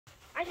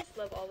I just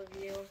love all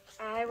of you.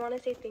 I want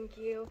to say thank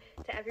you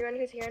to everyone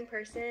who's here in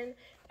person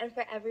and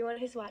for everyone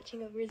who's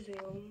watching over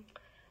Zoom.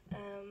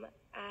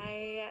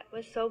 I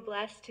was so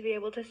blessed to be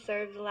able to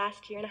serve the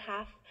last year and a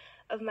half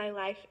of my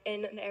life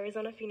in the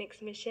Arizona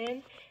Phoenix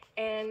mission,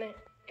 and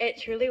it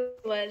truly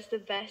was the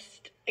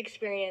best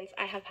experience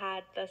I have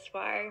had thus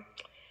far.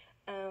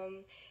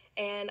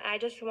 And I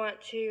just want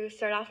to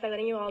start off by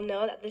letting you all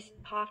know that this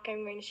talk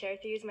I'm going to share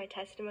with you is my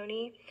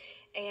testimony.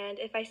 And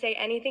if I say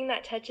anything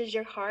that touches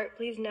your heart,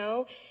 please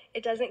know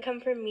it doesn't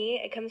come from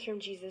me, it comes from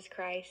Jesus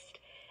Christ.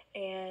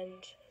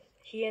 And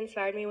he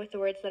inspired me with the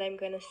words that I'm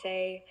going to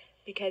say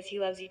because he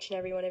loves each and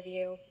every one of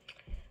you.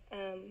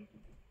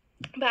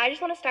 But I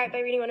just want to start by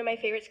reading one of my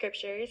favorite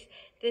scriptures.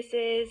 This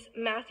is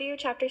Matthew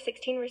chapter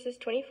 16, verses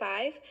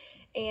 25,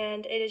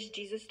 and it is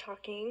Jesus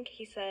talking.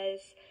 He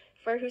says,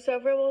 "For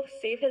whosoever will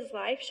save his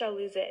life shall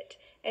lose it,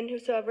 and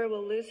whosoever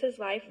will lose his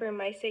life for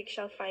my sake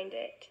shall find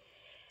it."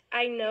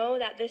 I know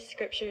that this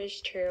scripture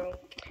is true,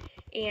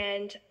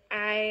 and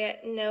I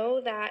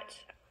know that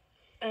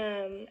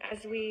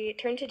as we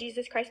turn to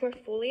Jesus Christ more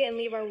fully and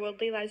leave our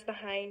worldly lives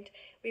behind,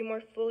 we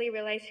more fully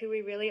realize who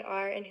we really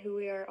are and who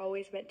we are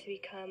always meant to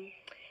become.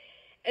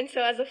 And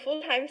so as a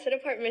full-time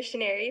set-apart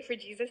missionary for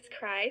Jesus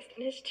Christ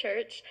and his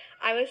church,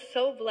 I was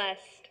so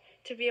blessed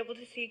to be able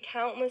to see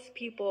countless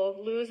people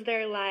lose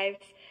their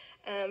lives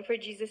for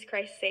Jesus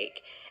Christ's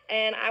sake.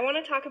 And I want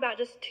to talk about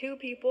just two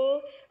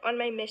people on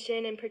my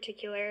mission in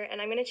particular,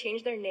 and I'm going to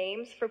change their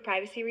names for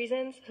privacy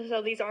reasons, so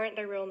these aren't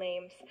their real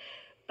names.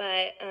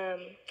 But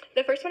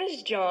the first one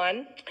is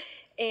John,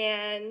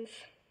 and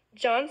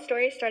John's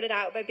story started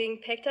out by being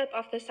picked up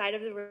off the side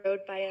of the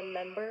road by a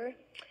member,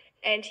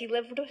 and he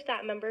lived with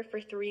that member for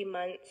 3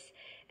 months,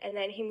 and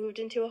then he moved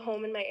into a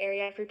home in my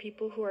area for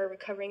people who are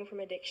recovering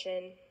from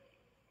addiction.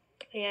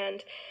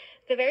 And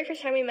the very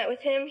first time we met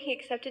with him, he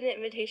accepted an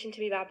invitation to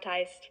be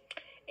baptized,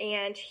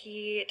 and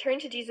he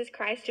turned to Jesus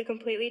Christ, who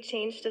completely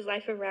changed his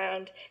life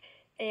around,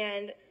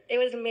 and it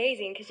was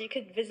amazing because you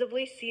could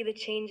visibly see the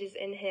changes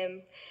in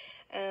him.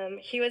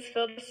 He was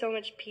filled with so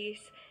much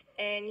peace,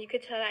 and you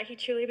could tell that he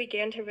truly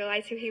began to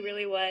realize who he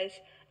really was.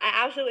 I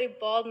absolutely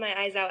bawled my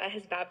eyes out at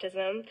his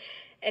baptism,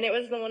 and it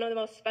was one of the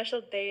most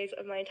special days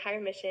of my entire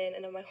mission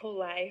and of my whole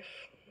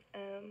life.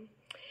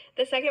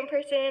 The second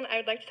person I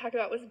would like to talk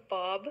about was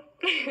Bob.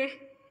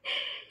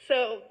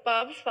 So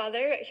Bob's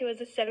father, he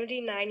was a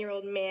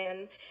 79-year-old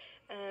man,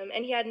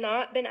 and he had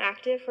not been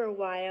active for a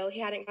while. He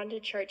hadn't gone to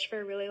church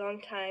for a really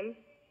long time,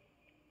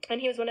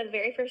 and he was one of the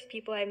very first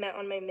people I met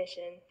on my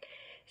mission.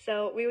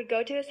 So we would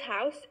go to his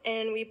house,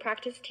 and we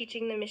practiced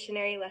teaching the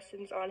missionary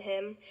lessons on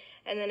him,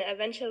 and then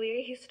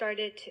eventually he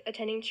started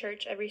attending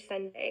church every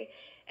Sunday.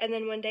 And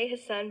then one day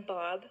his son,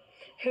 Bob,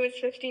 who was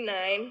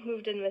 59,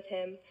 moved in with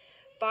him.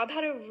 Bob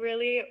had a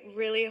really,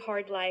 really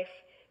hard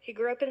life. He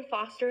grew up in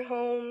foster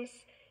homes.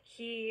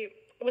 He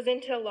was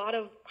into a lot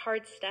of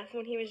hard stuff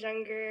when he was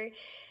younger.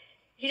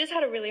 He just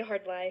had a really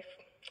hard life.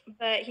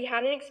 But he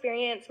had an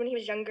experience when he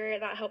was younger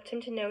that helped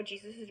him to know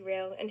Jesus is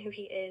real and who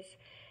he is.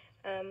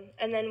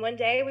 And then one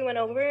day we went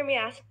over and we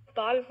asked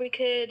Bob if we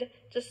could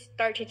just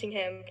start teaching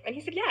him. And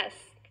he said yes.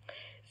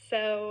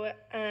 So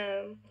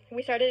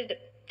we started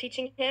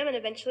teaching him, and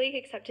eventually he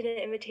accepted an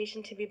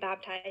invitation to be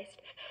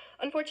baptized.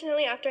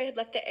 Unfortunately, after I had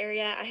left the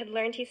area, I had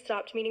learned he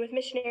stopped meeting with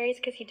missionaries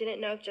because he didn't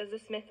know if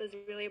Joseph Smith was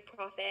really a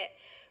prophet.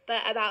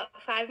 But about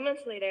 5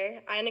 months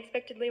later, I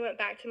unexpectedly went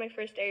back to my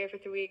first area for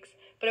 3 weeks.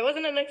 But it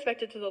wasn't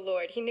unexpected to the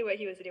Lord. He knew what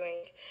he was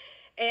doing.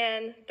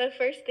 And the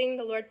first thing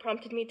the Lord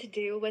prompted me to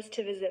do was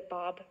to visit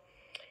Bob.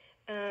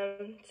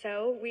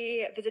 So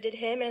we visited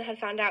him and had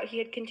found out he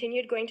had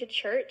continued going to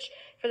church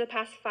for the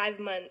past 5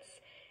 months,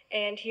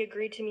 and he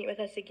agreed to meet with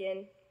us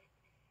again.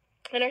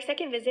 In our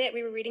second visit,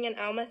 we were reading in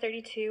Alma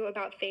 32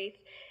 about faith,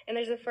 and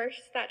there's a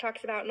verse that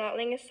talks about not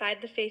laying aside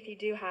the faith you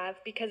do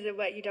have because of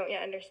what you don't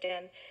yet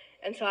understand.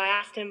 And so I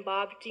asked him,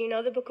 "Bob, do you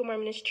know the Book of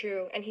Mormon is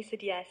true?" And he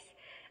said yes.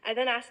 I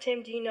then asked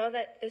him, "Do you know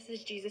that this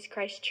is Jesus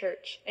Christ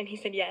Church?" And he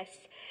said yes.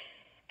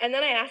 And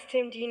then I asked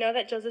him, "Do you know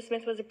that Joseph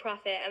Smith was a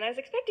prophet?" And I was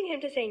expecting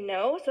him to say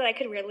no so that I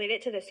could relate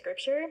it to the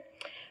scripture.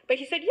 But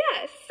he said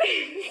yes.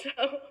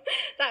 So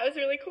that was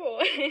really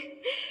cool.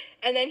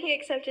 And then he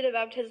accepted a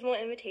baptismal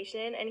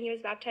invitation, and he was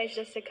baptized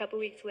just a couple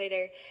weeks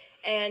later.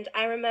 And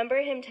I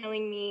remember him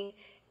telling me,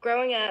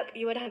 growing up,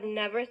 you would have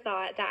never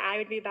thought that I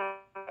would be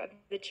baptized in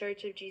the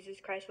Church of Jesus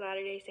Christ of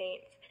Latter-day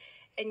Saints.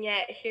 And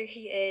yet here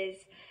he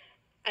is,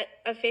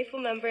 a faithful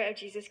member of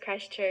Jesus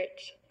Christ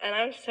Church, and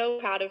I'm so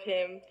proud of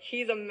him.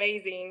 He's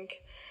amazing.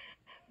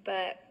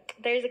 But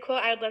there's a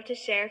quote I would love to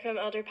share from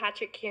Elder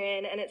Patrick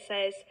Kieran, and it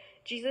says,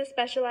 "Jesus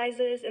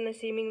specializes in the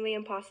seemingly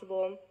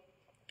impossible.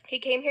 He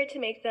came here to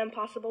make the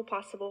impossible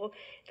possible,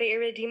 the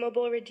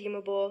irredeemable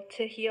redeemable,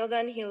 to heal the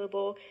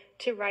unhealable,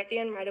 to right the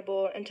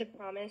unrightable, and to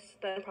promise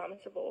the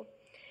unpromisable."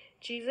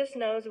 Jesus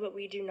knows what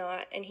we do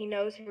not, and he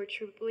knows who we're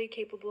truly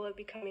capable of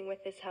becoming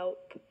with his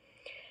help.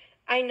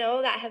 I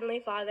know that Heavenly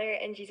Father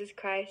and Jesus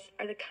Christ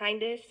are the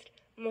kindest,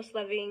 most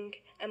loving,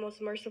 and most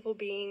merciful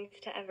beings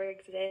to ever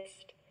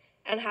exist.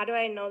 And how do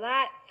I know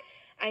that?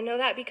 I know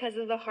that because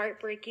of the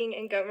heartbreaking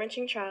and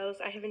gut-wrenching trials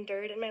I have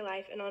endured in my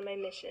life and on my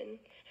mission.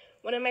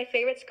 One of my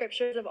favorite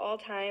scriptures of all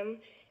time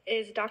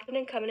is Doctrine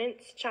and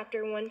Covenants,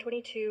 chapter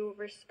 122,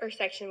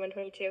 section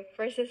 122,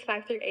 verses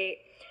 5 through 8.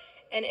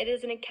 And it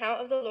is an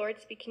account of the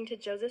Lord speaking to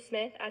Joseph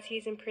Smith as he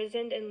is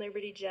imprisoned in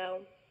Liberty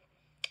Jail.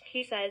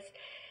 He says,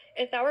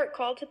 "If thou art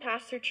called to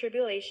pass through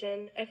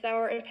tribulation, if thou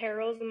art in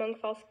perils among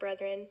false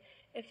brethren,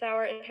 if thou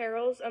art in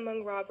perils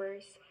among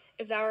robbers,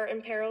 if thou art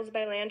in perils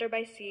by land or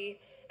by sea,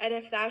 and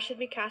if thou should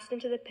be cast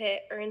into the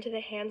pit or into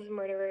the hands of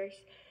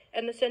murderers,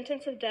 and the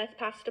sentence of death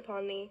passed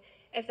upon thee,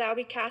 if thou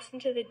be cast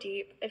into the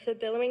deep, if the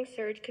billowing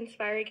surge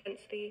conspire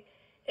against thee,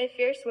 if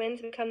fierce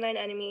winds become thine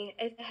enemy,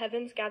 if the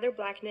heavens gather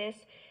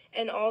blackness,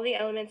 and all the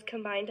elements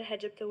combine to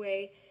hedge up the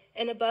way,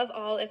 and above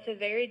all, if the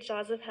very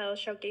jaws of hell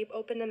shall gape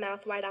open the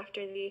mouth wide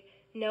after thee,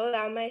 know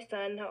thou, my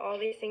son, how all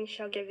these things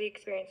shall give thee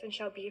experience, and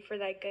shall be for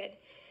thy good.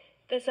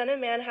 The Son of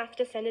Man hath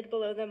descended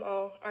below them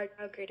all, art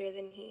thou greater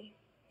than he?"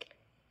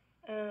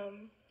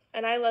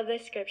 And I love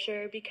this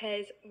scripture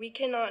because we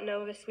cannot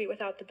know the sweet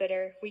without the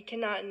bitter. We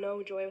cannot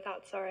know joy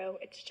without sorrow.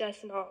 It's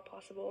just not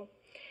possible.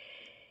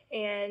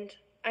 And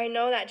I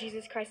know that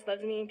Jesus Christ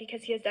loves me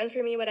because he has done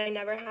for me what I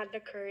never had the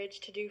courage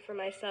to do for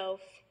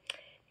myself.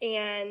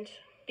 And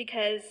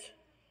because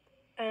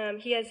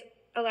he has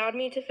allowed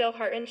me to feel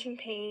heart-wrenching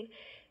pain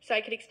so I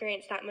could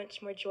experience that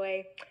much more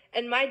joy.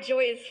 And my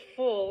joy is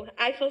full.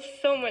 I feel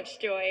so much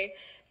joy.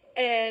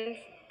 And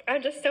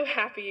I'm just so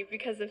happy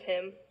because of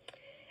him.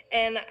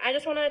 And I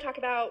just want to talk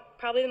about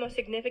probably the most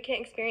significant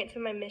experience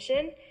of my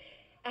mission.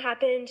 It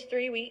happened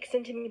 3 weeks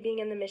into me being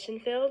in the mission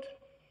field.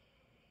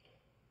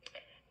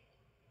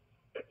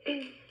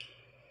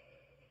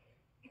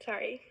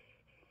 Sorry.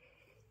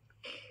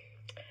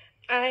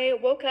 I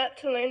woke up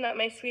to learn that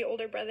my sweet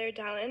older brother,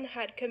 Dallin,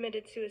 had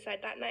committed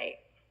suicide that night.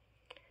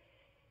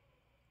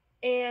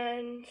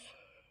 And,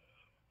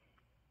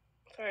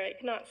 sorry, I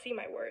cannot see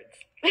my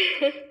words.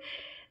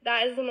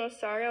 That is the most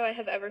sorrow I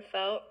have ever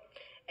felt.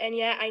 And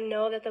yet I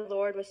know that the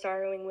Lord was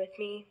sorrowing with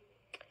me.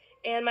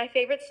 And my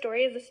favorite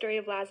story is the story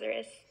of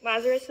Lazarus.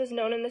 Lazarus was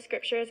known in the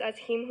scriptures as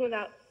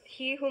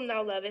he whom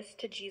thou lovest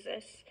to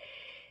Jesus.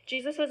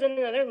 Jesus was in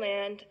another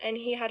land, and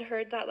he had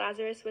heard that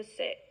Lazarus was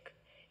sick.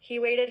 He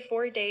waited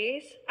 4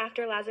 days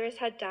after Lazarus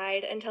had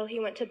died until he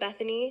went to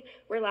Bethany,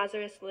 where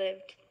Lazarus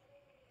lived.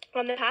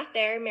 On the path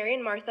there, Mary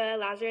and Martha,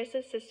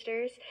 Lazarus'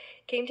 sisters,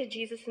 came to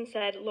Jesus and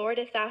said, "Lord,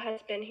 if thou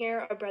hadst been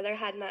here, our brother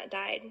had not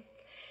died."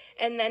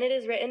 And then it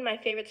is written, my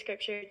favorite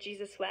scripture,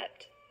 Jesus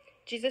wept.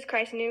 Jesus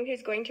Christ knew he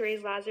was going to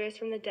raise Lazarus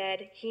from the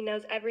dead. He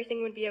knows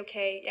everything would be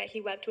okay, yet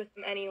he wept with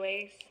them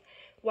anyways.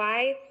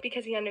 Why?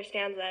 Because he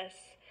understands us.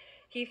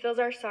 He feels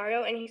our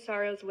sorrow and he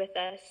sorrows with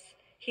us.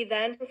 He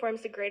then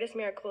performs the greatest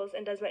miracles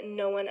and does what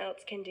no one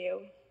else can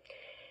do.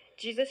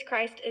 Jesus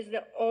Christ is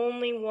the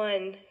only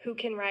one who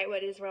can right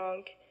what is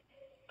wrong,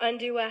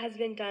 undo what has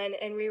been done,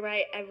 and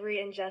rewrite every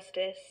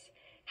injustice.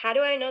 How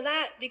do I know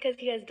that? Because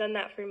he has done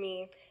that for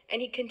me.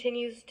 And he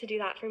continues to do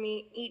that for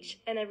me each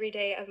and every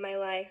day of my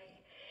life.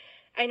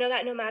 I know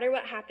that no matter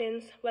what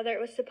happens, whether it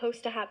was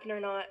supposed to happen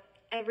or not,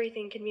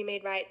 everything can be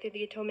made right through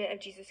the atonement of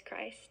Jesus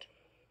Christ.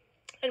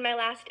 In my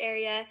last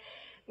area,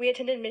 we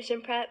attended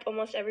mission prep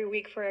almost every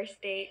week for our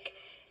stake.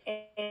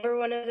 And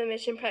one of the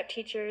mission prep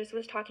teachers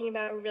was talking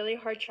about a really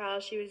hard trial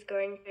she was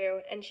going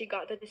through, and she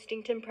got the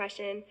distinct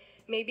impression,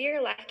 maybe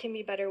your life can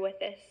be better with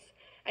this.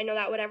 I know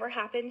that whatever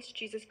happens,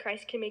 Jesus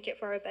Christ can make it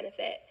for our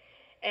benefit.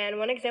 And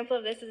one example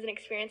of this is an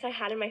experience I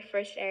had in my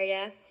first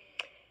area.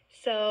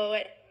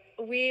 So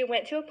we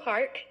went to a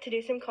park to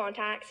do some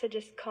contacts, so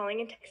just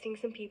calling and texting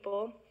some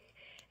people.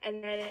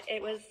 And then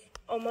it was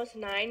almost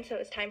 9, so it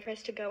was time for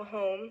us to go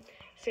home.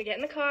 So we get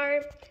in the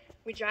car,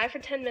 we drive for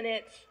 10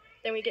 minutes,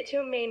 then we get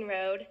to a main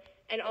road,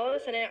 and all of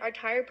a sudden our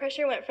tire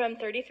pressure went from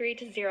 33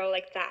 to 0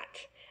 like that.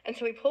 And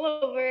so we pull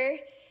over,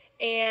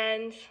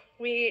 and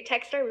we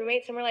text our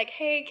roommates, and we're like,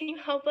 "Hey, can you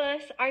help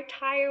us? Our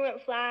tire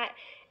went flat,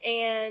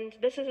 and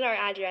this is our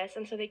address."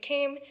 And so they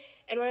came,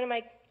 and one of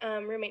my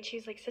roommates,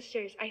 she's like,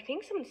 "Sisters, I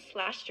think someone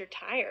slashed your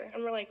tire."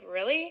 And we're like,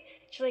 "Really?"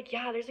 She's like,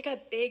 "Yeah, there's like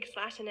a big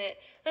slash in it."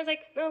 And I was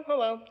like, "Oh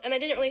well." And I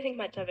didn't really think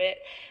much of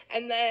it.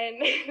 And then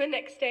the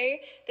next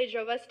day, they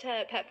drove us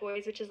to Pet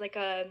Boys, which is like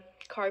a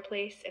car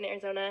place in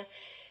Arizona.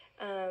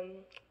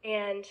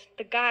 And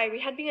the guy, we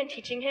had begun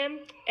teaching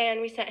him,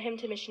 and we sent him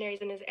to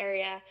missionaries in his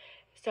area.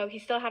 So he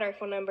still had our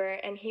phone number,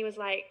 and he was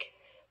like,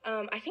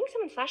 "I think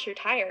someone slashed your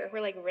tire."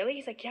 We're like, "Really?"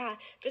 He's like, "Yeah,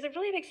 there's a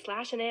really big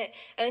slash in it."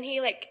 And then he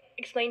like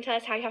explained to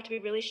us how you have to be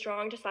really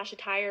strong to slash a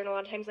tire, and a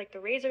lot of times like the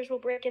razors will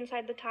break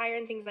inside the tire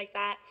and things like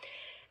that.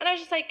 And I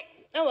was just like,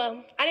 oh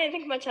well, I didn't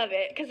think much of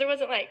it because there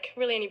wasn't like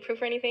really any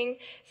proof or anything.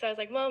 So I was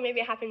like, well, maybe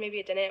it happened, maybe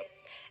it didn't.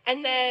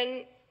 And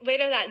then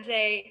later that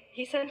day,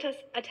 he sent us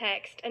a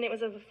text, and it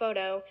was of a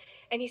photo.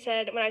 And he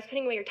said, "When I was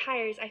putting away your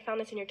tires, I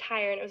found this in your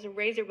tire, and it was a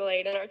razor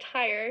blade in our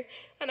tire."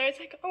 And I was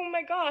like, oh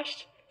my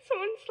gosh,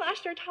 someone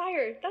slashed our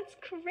tire. That's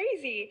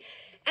crazy.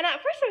 And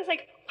at first I was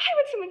like, why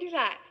would someone do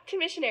that to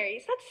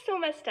missionaries? That's so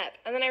messed up.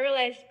 And then I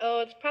realized,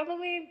 they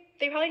probably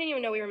didn't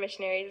even know we were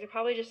missionaries. They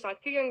probably just saw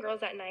 2 young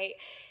girls at night,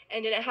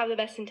 and didn't have the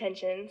best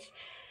intentions.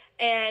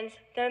 And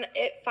then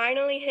it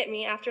finally hit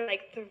me after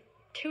like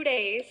 2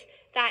 days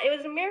that it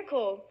was a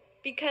miracle,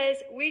 because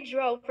we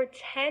drove for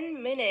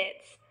 10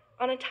 minutes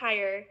on a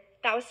tire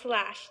that was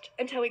slashed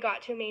until we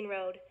got to a main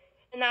road.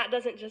 And that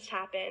doesn't just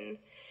happen.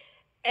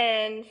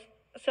 And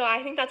so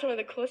I think that's one of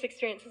the coolest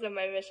experiences of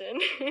my mission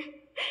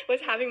was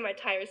having my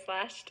tires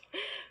slashed.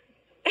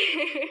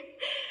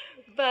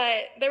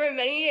 But there were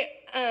many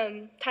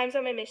times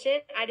on my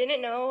mission I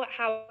didn't know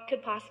how it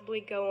could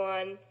possibly go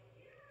on.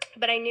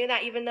 But I knew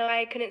that even though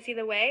I couldn't see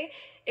the way,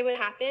 it would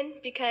happen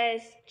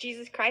because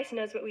Jesus Christ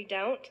knows what we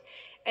don't.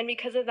 And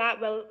because of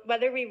that, well,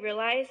 whether we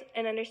realize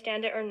and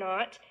understand it or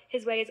not,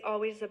 his way is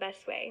always the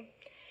best way.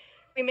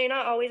 We may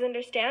not always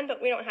understand,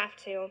 but we don't have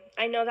to.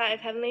 I know that if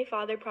Heavenly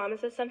Father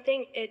promises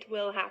something, it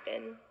will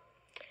happen.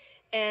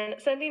 And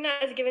something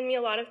that has given me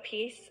a lot of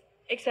peace,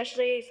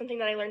 especially something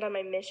that I learned on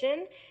my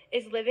mission,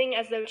 is living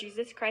as though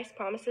Jesus Christ's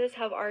promises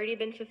have already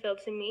been fulfilled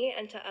to me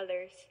and to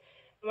others.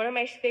 One of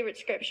my favorite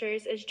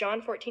scriptures is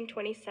John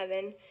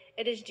 14:27.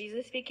 It is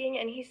Jesus speaking,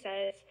 and he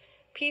says,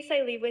 "Peace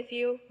I leave with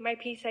you, my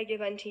peace I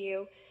give unto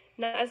you.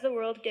 Not as the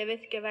world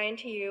giveth, give I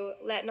unto you.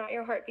 Let not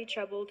your heart be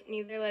troubled,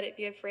 neither let it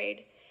be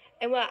afraid."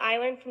 And what I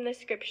learned from this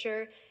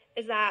scripture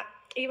is that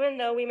even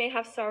though we may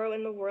have sorrow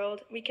in the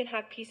world, we can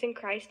have peace in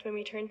Christ when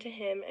we turn to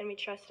him and we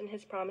trust in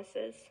his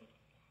promises.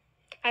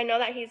 I know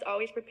that he's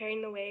always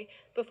preparing the way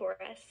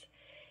before us.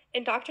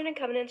 In Doctrine and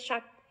Covenants,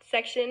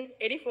 section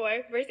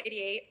 84, verse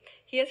 88,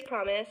 he has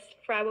promised,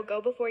 "For I will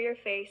go before your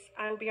face,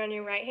 I will be on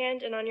your right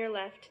hand and on your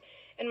left,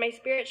 and my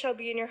spirit shall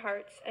be in your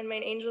hearts, and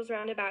mine angels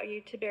round about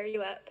you to bear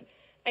you up."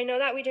 I know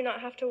that we do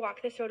not have to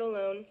walk this road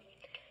alone.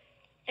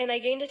 And I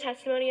gained a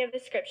testimony of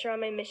this scripture on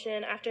my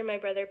mission after my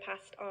brother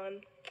passed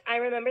on. I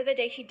remember the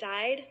day he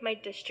died, my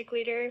district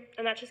leader,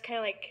 and that's just kind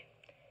of like,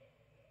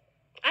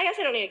 I guess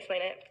I don't need to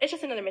explain it. It's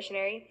just another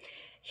missionary.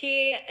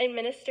 He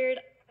administered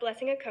a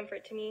blessing of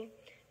comfort to me,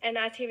 and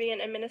as he began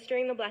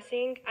administering the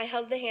blessing, I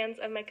held the hands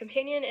of my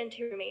companion and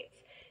 2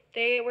 roommates.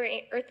 They were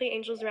earthly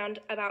angels round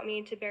about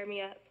me to bear me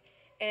up.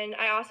 And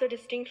I also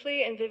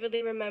distinctly and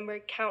vividly remember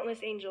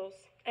countless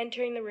angels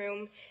entering the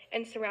room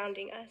and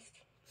surrounding us.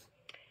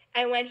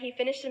 And when he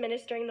finished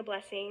administering the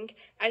blessing,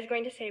 I was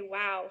going to say,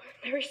 "Wow,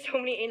 there were so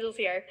many angels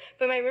here."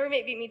 But my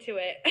roommate beat me to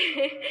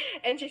it.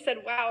 And she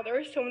said, "Wow, there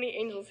were so many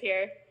angels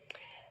here."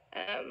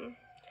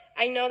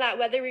 I know that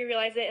whether we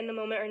realize it in the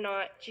moment or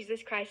not,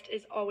 Jesus Christ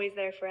is always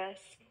there for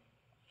us.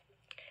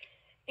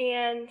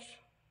 And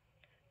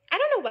I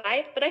don't know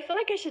why, but I feel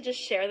like I should just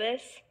share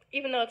this,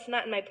 even though it's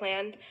not in my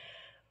plan.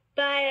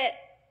 But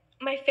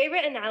my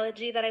favorite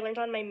analogy that I learned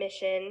on my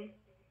mission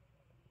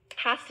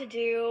has to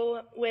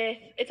do with,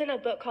 it's in a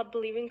book called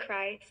Believing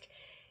Christ,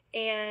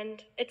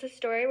 and it's a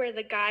story where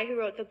the guy who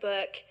wrote the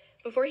book,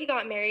 before he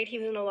got married, he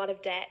was in a lot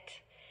of debt,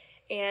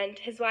 and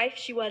his wife,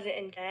 she wasn't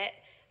in debt,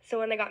 so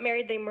when they got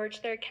married, they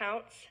merged their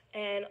accounts,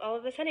 and all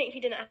of a sudden, he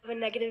didn't have a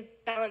negative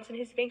balance in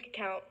his bank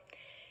account,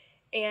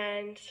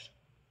 and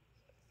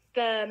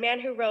the man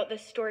who wrote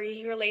this story,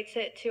 he relates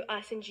it to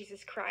us in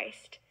Jesus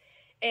Christ,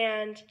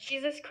 and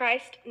Jesus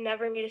Christ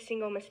never made a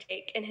single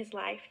mistake in his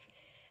life.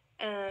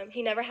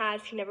 He never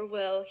has, he never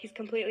will. He's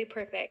completely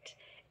perfect.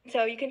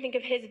 So you can think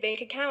of his bank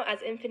account as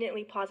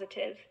infinitely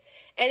positive.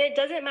 And it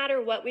doesn't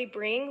matter what we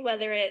bring,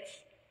 whether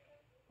it's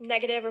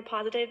negative or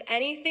positive,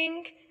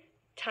 anything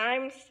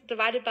times,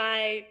 divided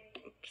by,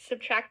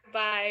 subtracted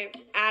by,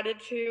 added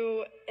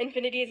to,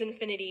 infinity is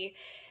infinity.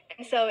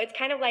 And so it's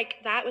kind of like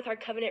that with our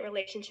covenant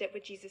relationship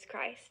with Jesus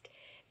Christ.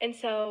 And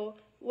so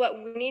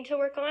what we need to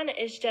work on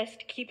is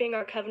just keeping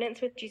our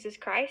covenants with Jesus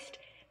Christ.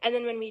 And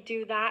then when we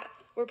do that,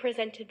 we're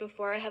presented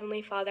before our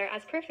Heavenly Father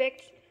as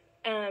perfect,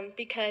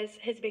 because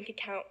his bank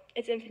account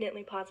is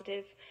infinitely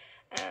positive,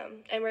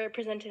 and we're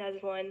presented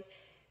as one.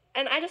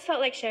 And I just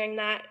felt like sharing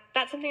that.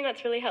 That's something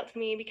that's really helped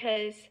me,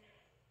 because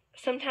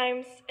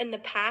sometimes in the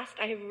past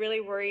I have really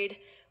worried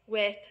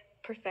with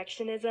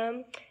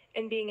perfectionism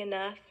and being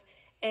enough,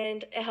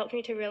 and it helped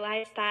me to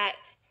realize that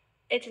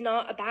it's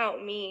not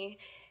about me.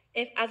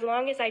 As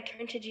long as I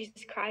turn to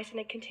Jesus Christ and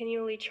I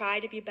continually try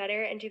to be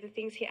better and do the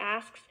things he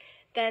asks,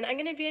 then I'm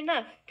going to be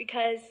enough,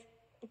 because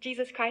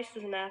Jesus Christ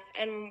is enough,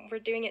 and we're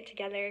doing it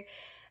together.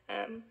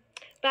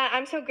 But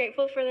I'm so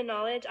grateful for the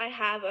knowledge I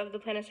have of the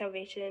plan of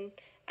salvation.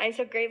 I'm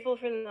so grateful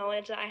for the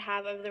knowledge that I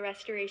have of the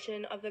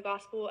restoration of the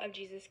gospel of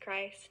Jesus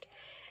Christ.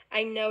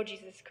 I know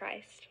Jesus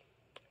Christ.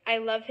 I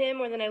love him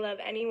more than I love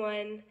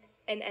anyone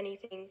and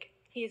anything.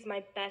 He is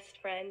my best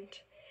friend.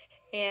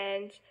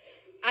 And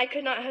I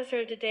could not have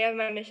served a day of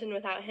my mission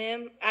without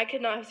him. I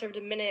could not have served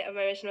a minute of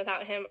my mission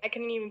without him. I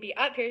couldn't even be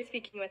up here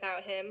speaking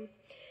without him.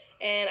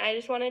 And I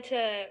just wanted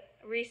to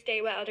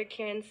restate what Elder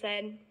Kieran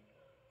said.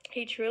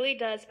 He truly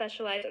does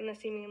specialize in the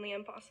seemingly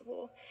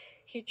impossible.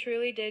 He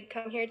truly did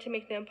come here to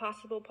make the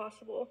impossible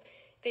possible,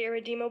 the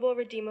irredeemable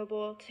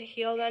redeemable, to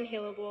heal the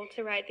unhealable,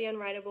 to right the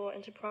unrightable,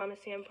 and to promise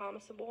the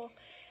unpromisable.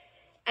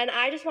 And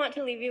I just want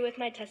to leave you with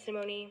my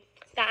testimony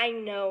that I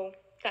know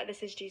that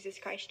this is Jesus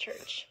Christ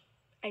Church.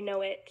 I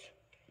know it.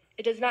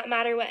 It does not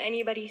matter what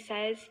anybody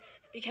says,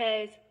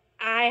 because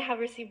I have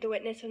received a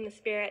witness from the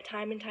Spirit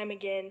time and time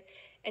again,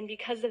 and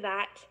because of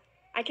that,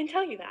 I can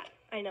tell you that.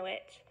 I know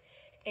it.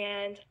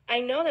 And I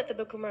know that the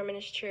Book of Mormon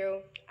is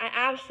true. I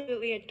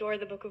absolutely adore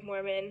the Book of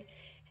Mormon,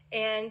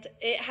 and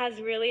it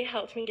has really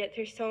helped me get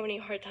through so many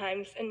hard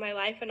times in my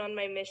life and on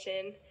my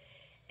mission.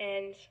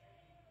 And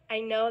I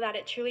know that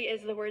it truly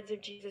is the words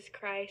of Jesus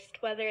Christ,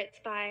 whether it's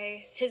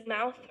by his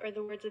mouth or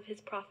the words of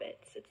his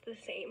prophets. It's the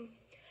same.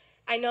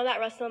 I know that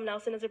Russell M.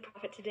 Nelson is a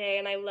prophet today,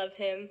 and I love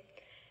him.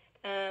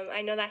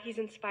 I know that he's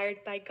inspired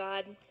by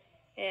God,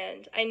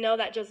 and I know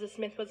that Joseph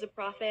Smith was a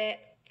prophet,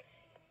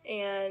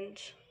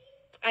 and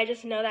I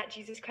just know that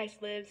Jesus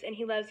Christ lives, and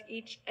he loves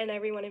each and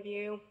every one of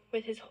you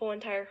with his whole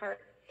entire heart.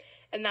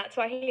 And that's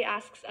why he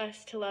asks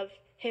us to love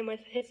him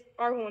with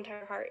our whole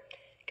entire heart,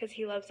 because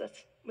he loves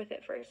us with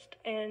it first.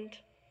 And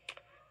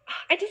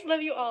I just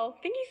love you all.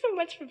 Thank you so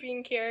much for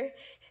being here,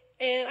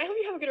 and I hope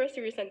you have a good rest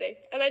of your Sunday.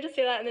 And I just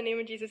say that in the name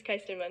of Jesus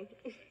Christ, amen.